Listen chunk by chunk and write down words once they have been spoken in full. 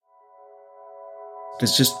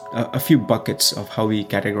There's just a few buckets of how we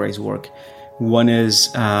categorize work. One is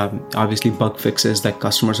obviously bug fixes that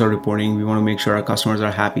customers are reporting. We want to make sure our customers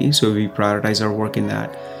are happy, so we prioritize our work in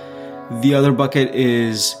that. The other bucket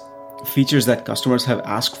is features that customers have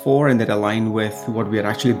asked for and that align with what we are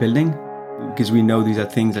actually building, because we know these are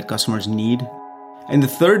things that customers need. And the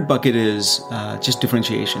third bucket is just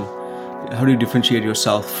differentiation. How do you differentiate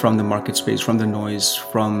yourself from the market space, from the noise,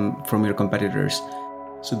 from your competitors?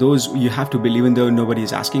 So those you have to build, even though nobody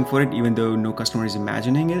is asking for it, even though no customer is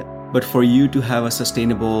imagining it. But for you to have a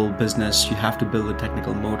sustainable business, you have to build a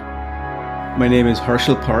technical moat. My name is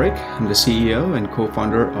Harshal Parekh. I'm the CEO and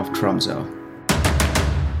co-founder of Tromzo.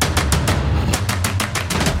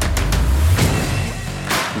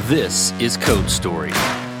 This is Code Story,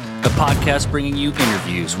 a podcast bringing you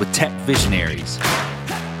interviews with tech visionaries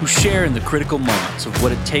who share in the critical moments of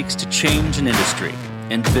what it takes to change an industry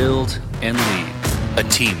and build and lead a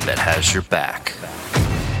team that has your back.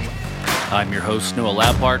 I'm your host, Noah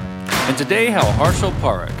Lappart, and today how Harshal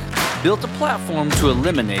Parekh built a platform to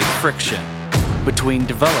eliminate friction between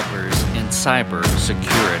developers and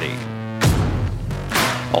cybersecurity.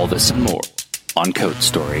 All this and more on Code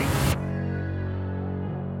Story.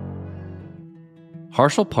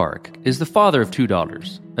 Harshal Parekh is the father of two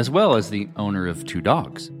daughters, as well as the owner of two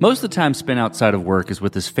dogs. Most of the time spent outside of work is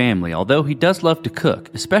with his family, although he does love to cook,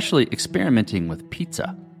 especially experimenting with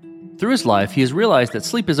pizza. Through his life, he has realized that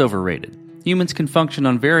sleep is overrated. Humans can function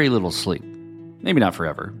on very little sleep. Maybe not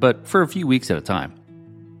forever, but for a few weeks at a time.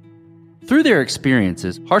 Through their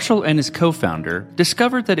experiences, Harshal and his co-founder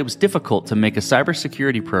discovered that it was difficult to make a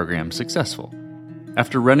cybersecurity program successful.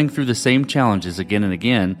 After running through the same challenges again and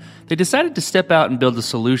again, they decided to step out and build a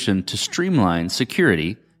solution to streamline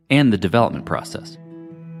security and the development process.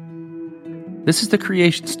 This is the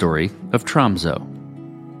creation story of Tromzo.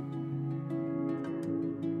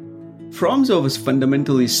 Tromzo was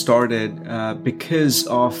fundamentally started because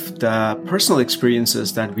of the personal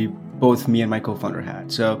experiences that me and my co-founder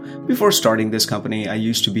had. So before starting this company, I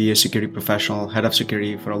used to be a security professional, head of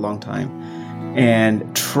security for a long time.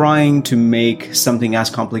 And trying to make something as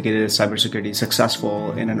complicated as cybersecurity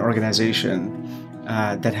successful in an organization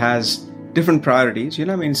that has different priorities.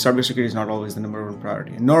 Cybersecurity is not always the number one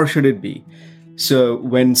priority, nor should it be. So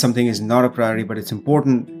when something is not a priority, but it's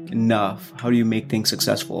important enough, how do you make things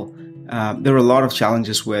successful? There were a lot of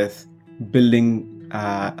challenges with building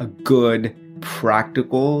a good,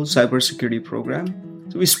 practical cybersecurity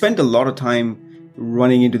program. So we spent a lot of time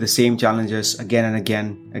running into the same challenges again and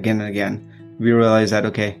again. We realized that,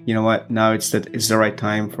 okay, you know what, now it's the right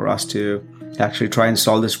time for us to actually try and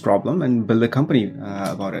solve this problem and build a company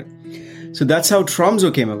about it. So that's how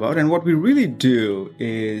Tromzo came about. And what we really do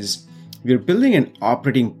is we're building an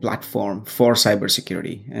operating platform for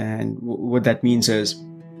cybersecurity. And what that means is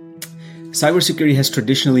cybersecurity has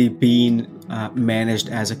traditionally been managed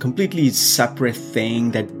as a completely separate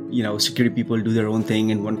thing that, security people do their own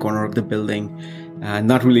thing in one corner of the building.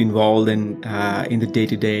 Not really involved in the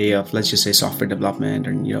day-to-day of, let's just say, software development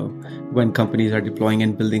and, when companies are deploying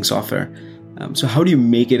and building software. So how do you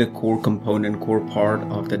make it a core component, core part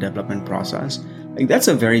of the development process? That's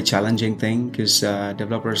a very challenging thing because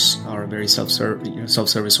developers are very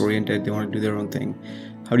self-service oriented. They want to do their own thing.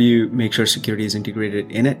 How do you make sure security is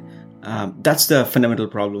integrated in it? That's the fundamental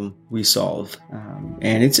problem we solve.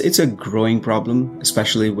 And it's a growing problem,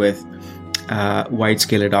 especially with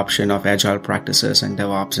wide-scale adoption of agile practices and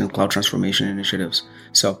DevOps and cloud transformation initiatives.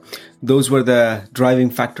 So those were the driving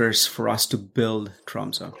factors for us to build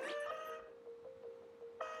Tromzo.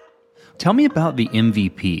 Tell me about the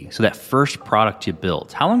MVP, so that first product you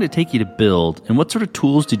built. How long did it take you to build, and what sort of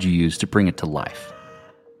tools did you use to bring it to life?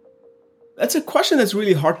 That's a question that's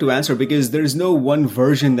really hard to answer because there's no one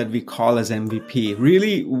version that we call as MVP.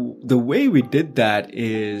 Really, the way we did that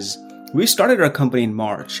is we started our company in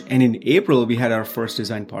March, and in April, we had our first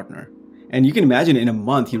design partner. And you can imagine in a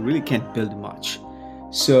month, you really can't build much.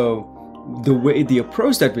 So the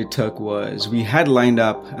approach that we took was we had lined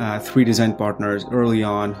up 3 design partners early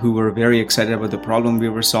on who were very excited about the problem we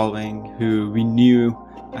were solving, who we knew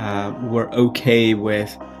were okay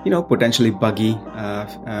with, potentially buggy,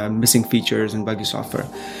 missing features and buggy software.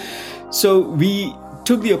 So we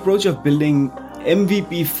took the approach of building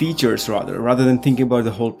MVP features rather than thinking about the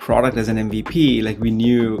whole product as an MVP. Like we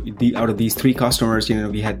knew out of these 3 customers,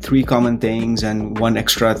 we had 3 common things and one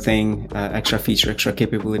extra thing, extra feature, extra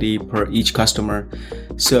capability per each customer.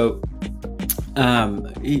 So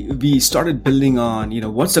we started building on,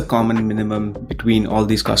 what's the common minimum between all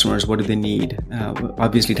these customers? What do they need?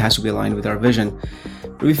 Obviously, it has to be aligned with our vision.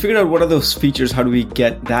 But we figured out what are those features? How do we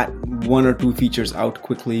get that one or two features out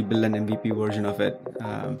quickly, build an MVP version of it,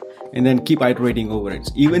 and then keep iterating over it.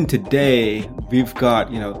 Even today, we've got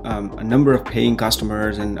a number of paying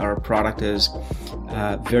customers, and our product is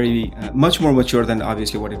very much more mature than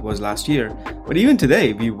obviously what it was last year. But even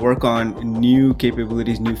today, we work on new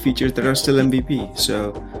capabilities, new features that are still MVP.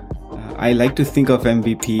 So I like to think of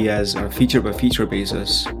MVP as a feature by feature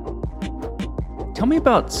basis. Tell me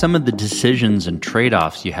about some of the decisions and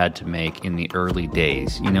trade-offs you had to make in the early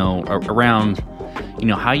days, around,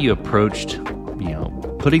 how you approached,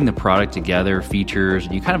 putting the product together, features,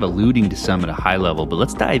 and you kind of alluding to some at a high level, but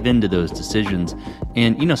let's dive into those decisions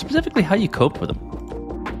and, specifically how you coped with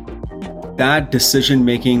them. That decision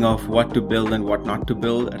making of what to build and what not to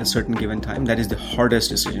build at a certain given time, that is the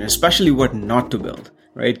hardest decision, especially what not to build,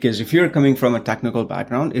 right? Because if you're coming from a technical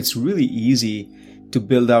background, it's really easy to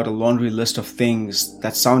build out a laundry list of things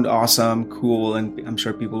that sound awesome, cool, and I'm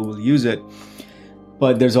sure people will use it.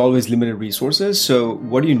 But there's always limited resources. So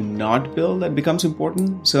what do you not build that becomes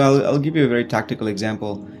important? So I'll give you a very tactical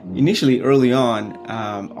example. Initially, early on,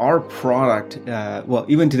 our product,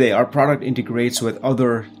 even today, our product integrates with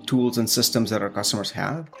other tools and systems that our customers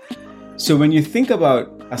have. So when you think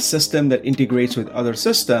about a system that integrates with other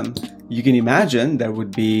systems, you can imagine there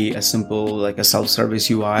would be a simple, like a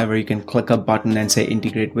self-service UI where you can click a button and say,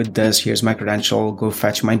 integrate with this, here's my credential, go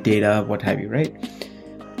fetch my data, what have you, right?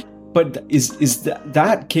 But is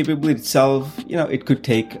that capability itself, it could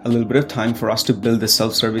take a little bit of time for us to build the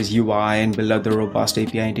self-service UI and build out the robust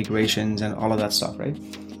API integrations and all of that stuff, right?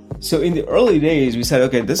 So in the early days, we said,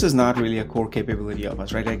 okay, this is not really a core capability of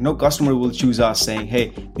us, right? Like no customer will choose us saying,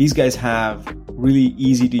 hey, these guys have really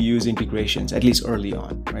easy to use integrations, at least early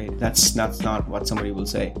on, right? That's not what somebody will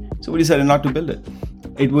say. So we decided not to build it.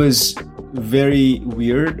 It was very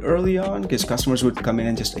weird early on because customers would come in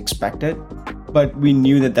and just expect it, but we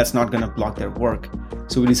knew that that's not going to block their work.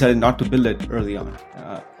 So we decided not to build it early on.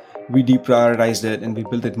 We deprioritized it and we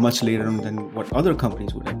built it much later than what other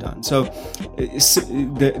companies would have done. So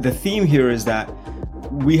the theme here is that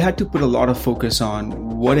we had to put a lot of focus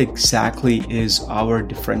on what exactly is our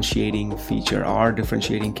differentiating feature, our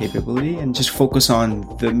differentiating capability, and just focus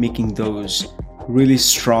on making those really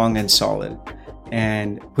strong and solid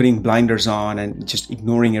and putting blinders on and just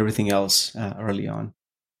ignoring everything else early on.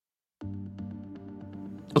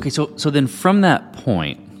 Okay, so then from that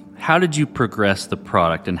point, how did you progress the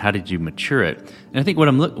product and how did you mature it? And I think what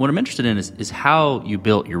I'm interested in is how you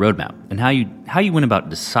built your roadmap and how you went about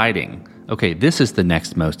deciding, okay, this is the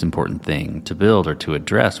next most important thing to build or to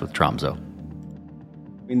address with Tromzo.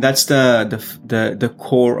 I mean, that's the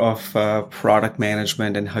core of product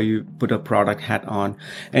management and how you put a product hat on.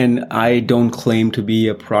 And I don't claim to be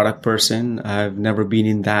a product person. I've never been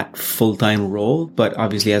in that full-time role, but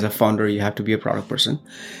obviously as a founder, you have to be a product person.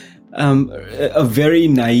 A very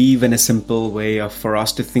naive and a simple way for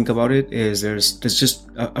us to think about it is there's just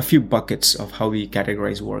a few buckets of how we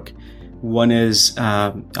categorize work. One is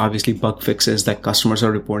obviously bug fixes that customers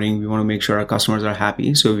are reporting. We want to make sure our customers are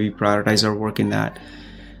happy, so we prioritize our work in that.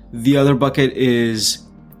 The other bucket is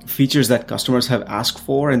features that customers have asked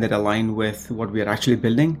for and that align with what we are actually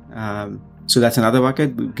building. So that's another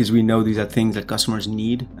bucket because we know these are things that customers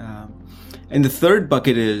need. And the third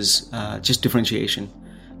bucket is just differentiation.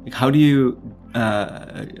 Like how do you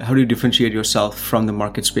differentiate yourself from the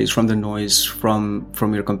market space, from the noise, from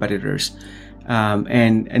your competitors?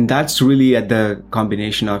 And that's really at the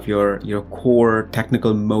combination of your core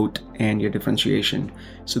technical moat and your differentiation.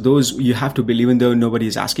 So those you have to build, even though nobody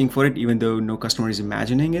is asking for it, even though no customer is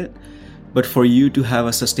imagining it. But for you to have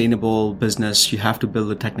a sustainable business, you have to build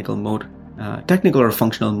a technical moat, technical or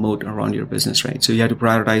functional moat around your business, right? So you have to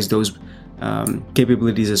prioritize those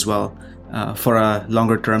capabilities as well. For a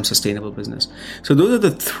longer term sustainable business. So those are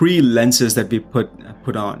the three lenses that we put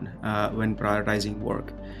on when prioritizing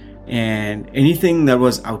work. And anything that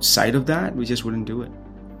was outside of that, we just wouldn't do it.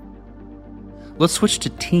 Let's switch to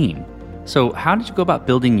team. So how did you go about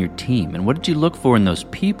building your team? And what did you look for in those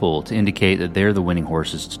people to indicate that they're the winning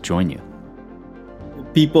horses to join you?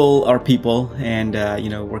 People are people, and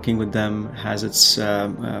working with them has its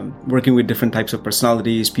working with different types of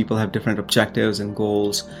personalities. People have different objectives and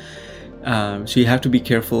goals. So you have to be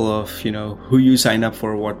careful of, who you sign up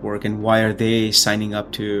for what work and why are they signing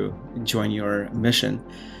up to join your mission.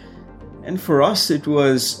 And for us, it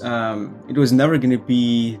was never going to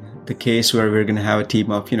be the case where we're going to have a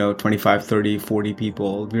team of, 25, 30, 40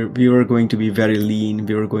 people. We were going to be very lean.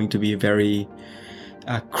 We were going to be very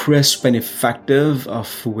crisp and effective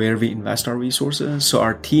of where we invest our resources. So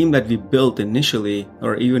our team that we built initially,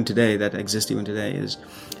 or even today, that exists even today, is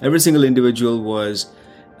every single individual was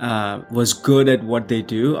was good at what they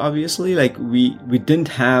do. Obviously, like we didn't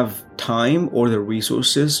have time or the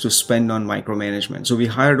resources to spend on micromanagement, so we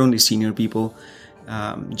hired only senior people,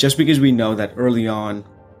 just because we know that early on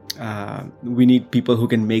we need people who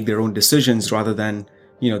can make their own decisions rather than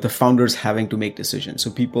the founders having to make decisions. So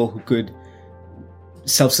people who could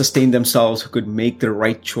self-sustain themselves, who could make the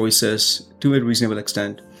right choices to a reasonable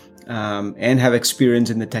extent, and have experience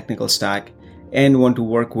in the technical stack, and want to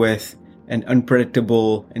work with an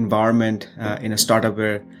unpredictable environment in a startup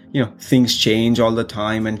where things change all the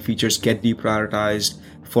time and features get deprioritized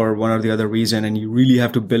for one or the other reason, and you really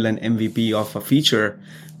have to build an MVP of a feature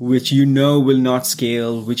which will not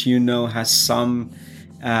scale, which has some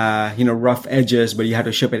rough edges, but you have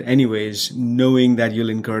to ship it anyways, knowing that you'll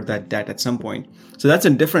incur that debt at some point. So that's a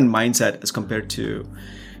different mindset as compared to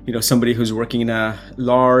somebody who's working in a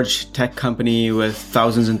large tech company with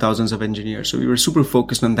thousands and thousands of engineers. So we were super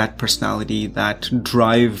focused on that personality, that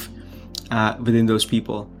drive within those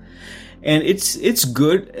people. And it's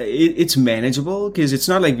good. It's manageable because it's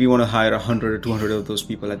not like we want to hire 100 or 200 of those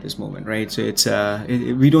people at this moment, right? So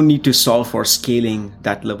we don't need to solve for scaling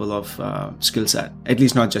that level of skill set, at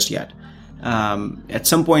least not just yet. At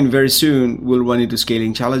some point very soon, we'll run into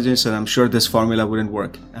scaling challenges, and I'm sure this formula wouldn't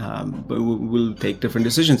work. But we'll take different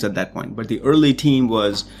decisions at that point. But the early team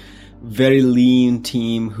was very lean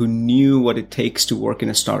team who knew what it takes to work in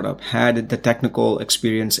a startup, had the technical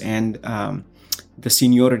experience and the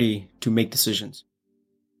seniority to make decisions.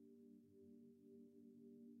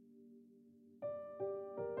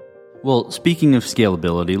 Well, speaking of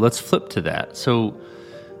scalability, let's flip to that. So,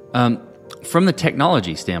 from the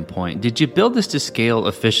technology standpoint, did you build this to scale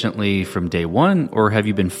efficiently from day one, or have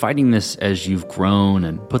you been fighting this as you've grown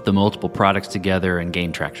and put the multiple products together and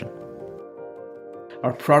gained traction?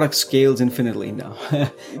 Our product scales infinitely now.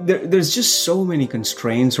 There's just so many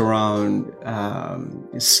constraints around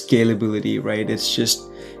scalability, right? It's just,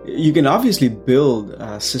 you can obviously build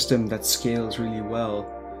a system that scales really well,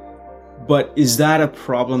 but is that a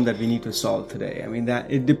problem that we need to solve today? I mean, that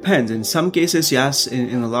it depends. In some cases, yes.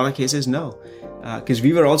 In a lot of cases, no. Because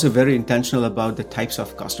we were also very intentional about the types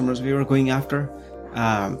of customers we were going after.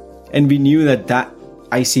 And we knew that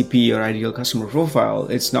ICP, or ideal customer profile,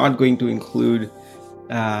 it's not going to include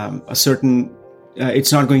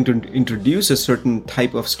it's not going to introduce a certain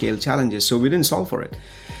type of scale challenges. So we didn't solve for it.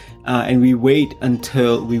 And we waited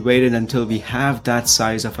until we have that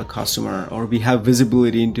size of a customer, or we have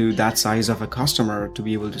visibility into that size of a customer to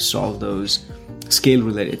be able to solve those scale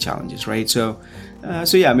related challenges, right? So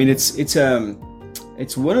yeah, I mean, it's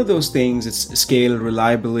one of those things. It's scale,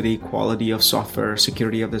 reliability, quality of software,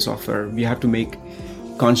 security of the software. We have to make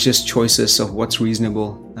conscious choices of what's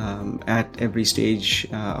reasonable at every stage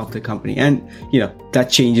of the company, and that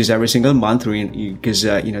changes every single month because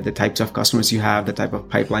the types of customers you have, the type of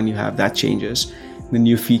pipeline you have, that changes. The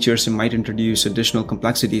new features might introduce additional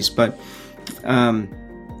complexities, but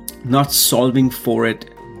not solving for it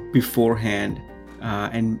beforehand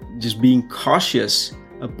and just being cautious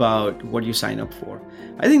about what you sign up for.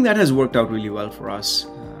 I think that has worked out really well for us.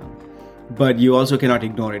 But you also cannot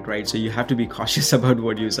ignore it, right? So you have to be cautious about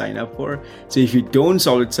what you sign up for. So if you don't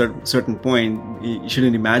solve it at a certain point, you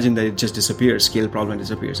shouldn't imagine that it just disappears. Scale problem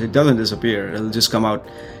disappears. It doesn't disappear. It'll just come out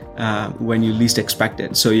when you least expect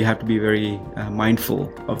it. So you have to be very mindful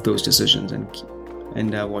of those decisions and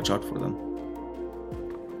watch out for them.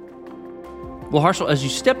 Well, Harshal, as you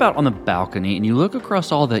step out on the balcony and you look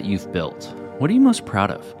across all that you've built, what are you most proud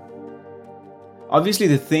of? Obviously,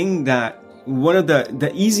 one of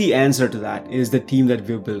the easy answer to that is the team that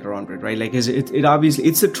we've built around it, right? Like, it obviously,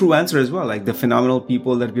 it's a true answer as well. Like the phenomenal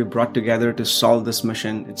people that we've brought together to solve this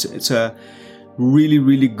mission. It's a really,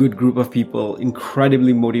 really good group of people,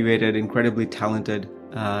 incredibly motivated, incredibly talented,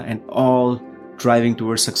 and all driving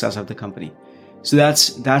towards success of the company. So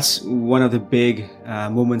that's one of the big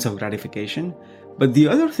moments of gratification. But the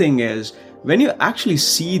other thing is, when you actually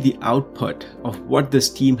see the output of what this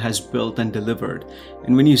team has built and delivered,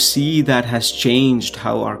 and when you see that has changed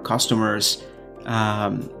how our customers'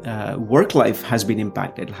 work life has been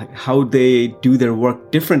impacted, like how they do their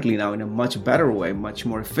work differently now in a much better way, much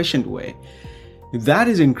more efficient way, that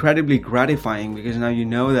is incredibly gratifying, because now you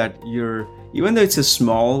know that even though it's a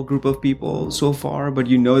small group of people so far, but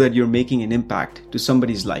you know that you're making an impact to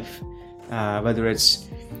somebody's life, whether it's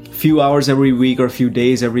few hours every week or a few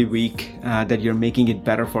days every week, that you're making it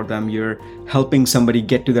better for them. You're helping somebody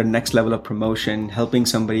get to their next level of promotion, helping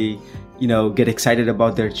somebody, get excited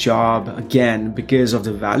about their job again because of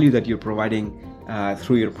the value that you're providing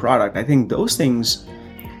through your product. I think those things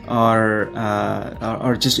are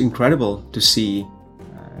just incredible to see.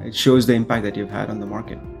 It shows the impact that you've had on the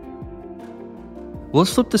market. Well,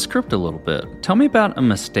 let's flip the script a little bit. Tell me about a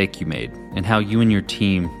mistake you made and how you and your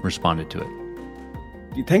team responded to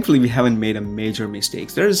it. Thankfully, we haven't made a major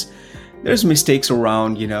mistakes. There's mistakes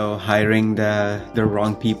around, hiring the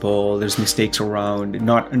wrong people. There's mistakes around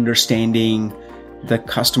not understanding the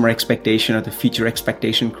customer expectation or the feature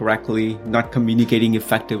expectation correctly, not communicating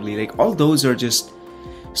effectively. Like, all those are just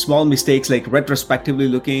small mistakes. Like, retrospectively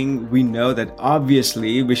looking, we know that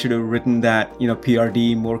obviously we should have written that,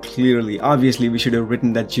 PRD more clearly. Obviously, we should have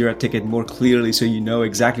written that Jira ticket more clearly so you know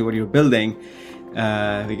exactly what you're building.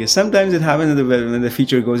 Because sometimes it happens when the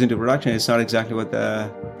feature goes into production, it's not exactly what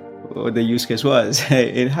the use case was.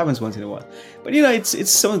 It happens once in a while. But,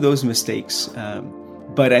 it's some of those mistakes.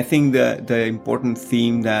 But I think the important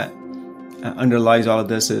theme that underlies all of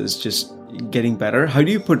this is just getting better. How do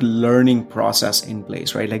you put learning process in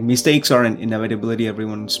place, right? Like, mistakes are an inevitability.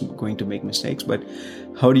 Everyone's going to make mistakes, but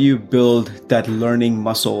how do you build that learning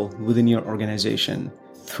muscle within your organization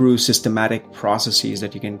through systematic processes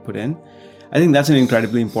that you can put in? I think that's an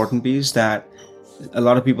incredibly important piece that a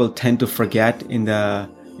lot of people tend to forget in the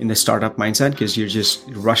startup mindset, because you're just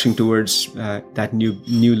rushing towards that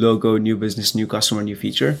new logo, new business, new customer, new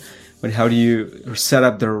feature. But how do you set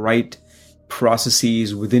up the right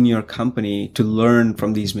processes within your company to learn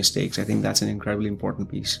from these mistakes? I think that's an incredibly important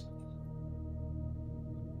piece.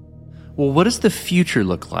 Well, what does the future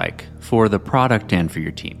look like for the product and for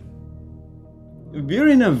your team? We're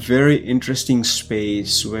in a very interesting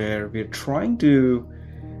space where we're trying to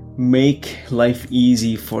make life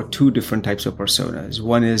easy for two different types of personas.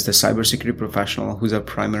 One is the cybersecurity professional, who's a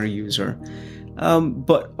primary user.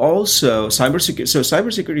 But also cybersecurity. So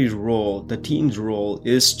cybersecurity's role, the team's role,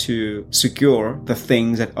 is to secure the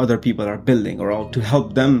things that other people are building, or to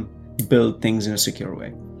help them build things in a secure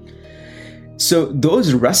way. So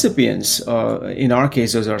those recipients, in our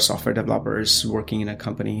case, those are software developers working in a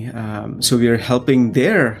company. So we are helping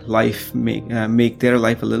their life make their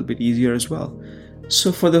life a little bit easier as well.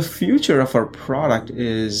 So for the future of our product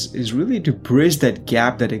is really to bridge that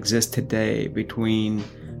gap that exists today between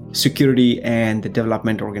security and the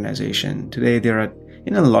development organization. Today,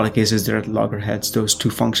 in a lot of cases, they're at loggerheads. Those two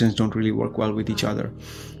functions don't really work well with each other.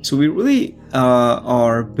 So we really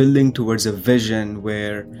are building towards a vision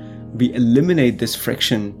where we eliminate this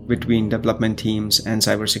friction between development teams and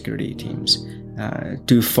cybersecurity teams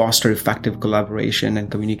to foster effective collaboration and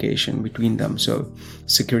communication between them. So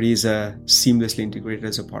security is seamlessly integrated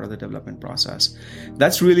as a part of the development process.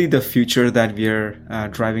 That's really the future that we're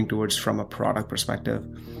driving towards from a product perspective.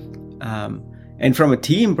 And from a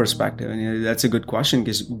team perspective, and that's a good question,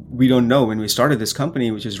 because we don't know. When we started this company,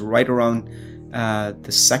 which is right around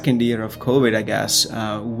the second year of COVID, I guess,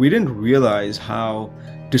 we didn't realize how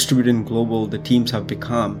distributed and global the teams have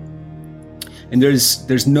become. And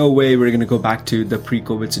there's no way we're going to go back to the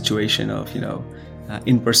pre-COVID situation of,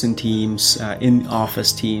 in-person teams,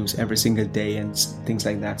 in-office teams every single day and things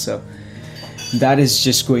like that. So that is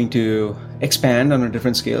just going to expand on our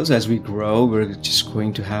different scales as we grow. We're just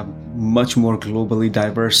going to have much more globally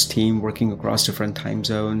diverse team working across different time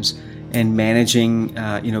zones and managing,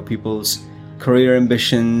 people's career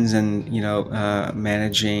ambitions and,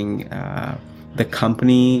 managing the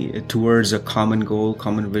company towards a common goal,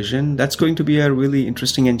 common vision. That's going to be a really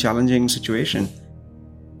interesting and challenging situation.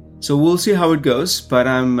 So we'll see how it goes, but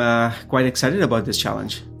I'm quite excited about this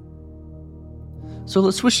challenge. So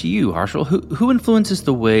let's switch to you, Harshal. Who influences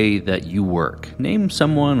the way that you work? Name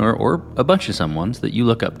someone or a bunch of someones that you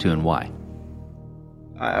look up to and why.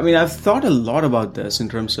 I mean, I've thought a lot about this in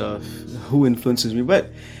terms of who influences me, but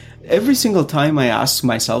every single time I ask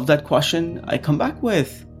myself that question, I come back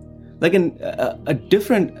with like a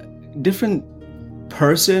different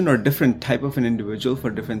person or different type of an individual for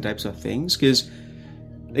different types of things. Because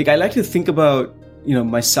I like to think about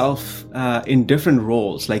myself in different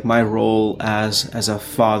roles, like my role as a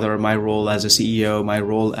father, my role as a CEO, my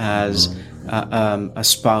role as a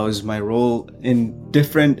spouse, my role in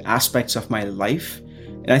different aspects of my life.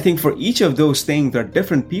 And I think for each of those things, there are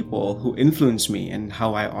different people who influence me and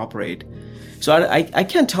how I operate. So I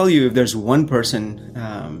can't tell you if there's one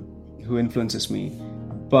person who influences me,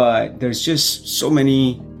 but there's just so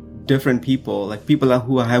many different people, like people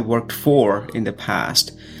who I have worked for in the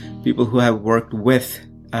past, people who have worked with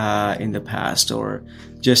in the past, or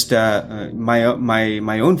just my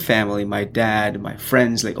own family, my dad, my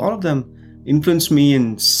friends, like all of them influence me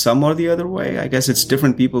in some or the other way. I guess it's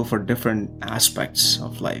different people for different aspects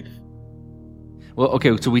of life. Well,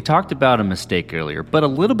 okay, so we talked about a mistake earlier, but a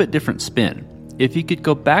little bit different spin. If you could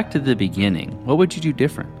go back to the beginning, what would you do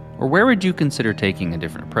different? Or where would you consider taking a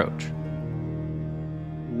different approach?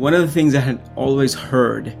 One of the things I had always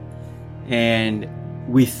heard, and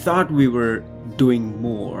we thought we were doing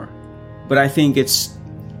more, but I think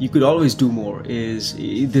you could always do more. Is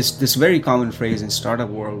this very common phrase in startup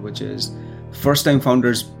world, which is first time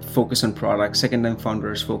founders focus on product, second time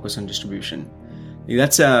founders focus on distribution.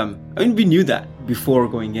 That's we knew that before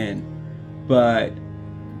going in, but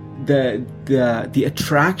the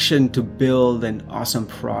attraction to build an awesome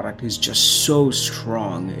product is just so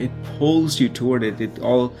strong. It pulls you toward it.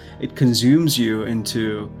 It consumes you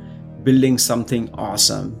into building something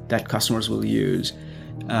awesome that customers will use.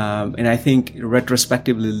 And I think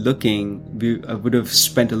retrospectively looking, I would have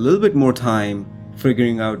spent a little bit more time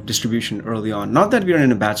figuring out distribution early on. Not that we are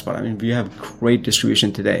in a bad spot. I mean, we have great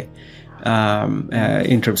distribution today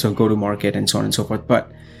in terms of go-to-market and so on and so forth.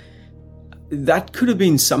 But that could have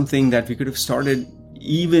been something that we could have started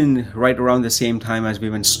even right around the same time as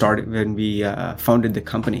when we founded the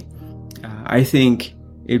company. I think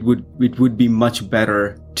it would be much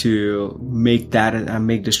better to make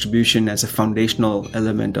distribution as a foundational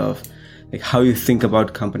element of like how you think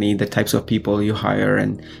about company, the types of people you hire,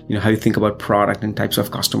 and how you think about product and types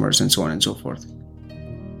of customers and so on and so forth.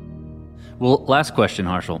 Well, last question,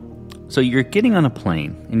 Harshal. So you're getting on a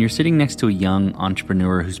plane and you're sitting next to a young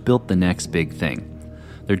entrepreneur who's built the next big thing.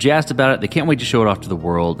 They're jazzed about it. They can't wait to show it off to the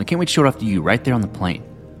world. They can't wait to show it off to you right there on the plane.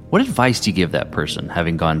 What advice do you give that person,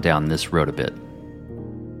 having gone down this road a bit?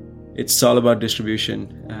 It's all about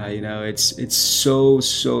distribution. It's so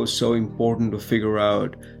important to figure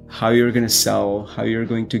out how you're going to sell, how you're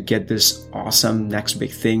going to get this awesome next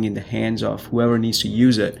big thing in the hands of whoever needs to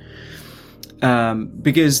use it.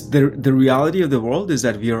 Because the reality of the world is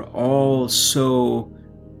that we are all so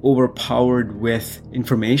overpowered with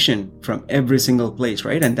information from every single place,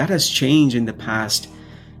 right? And that has changed in the past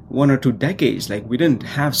 1 or 2 decades. Like, we didn't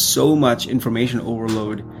have so much information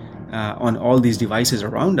overload on all these devices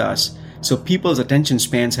around us. So people's attention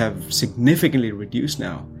spans have significantly reduced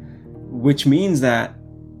now, which means that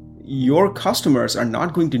your customers are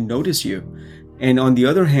not going to notice you. And on the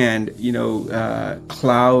other hand,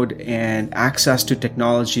 cloud and access to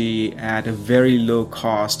technology at a very low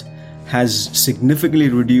cost has significantly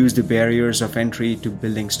reduced the barriers of entry to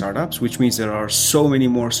building startups, which means there are so many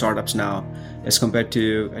more startups now as compared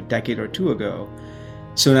to a decade or 2 ago.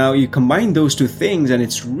 So now you combine those two things and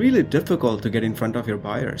it's really difficult to get in front of your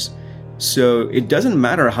buyers. So it doesn't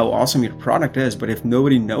matter how awesome your product is, but if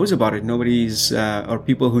nobody knows about it, or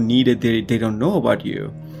people who need it, they don't know about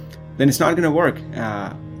you, then it's not going to work.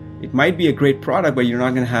 It might be a great product, but you're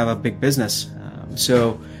not going to have a big business.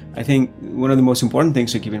 So I think one of the most important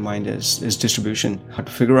things to keep in mind is distribution, how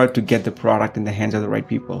to figure out to get the product in the hands of the right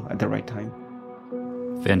people at the right time.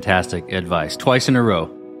 Fantastic advice. Twice in a row.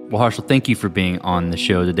 Well, Harshal, thank you for being on the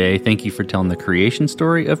show today. Thank you for telling the creation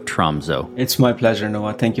story of Tromso. It's my pleasure,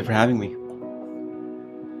 Noah. Thank you for having me.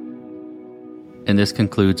 And this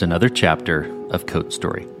concludes another chapter of Code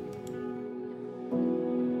Story.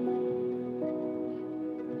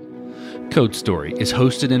 Code Story is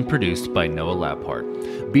hosted and produced by Noah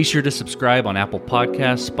Labhart. Be sure to subscribe on Apple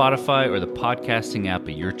Podcasts, Spotify, or the podcasting app of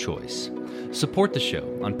your choice. Support the show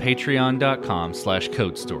on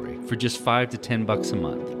patreon.com/codestory for just $5 to $10 a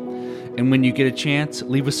month. And when you get a chance,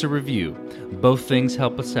 leave us a review. Both things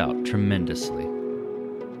help us out tremendously.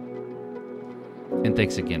 And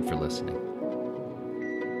thanks again for listening.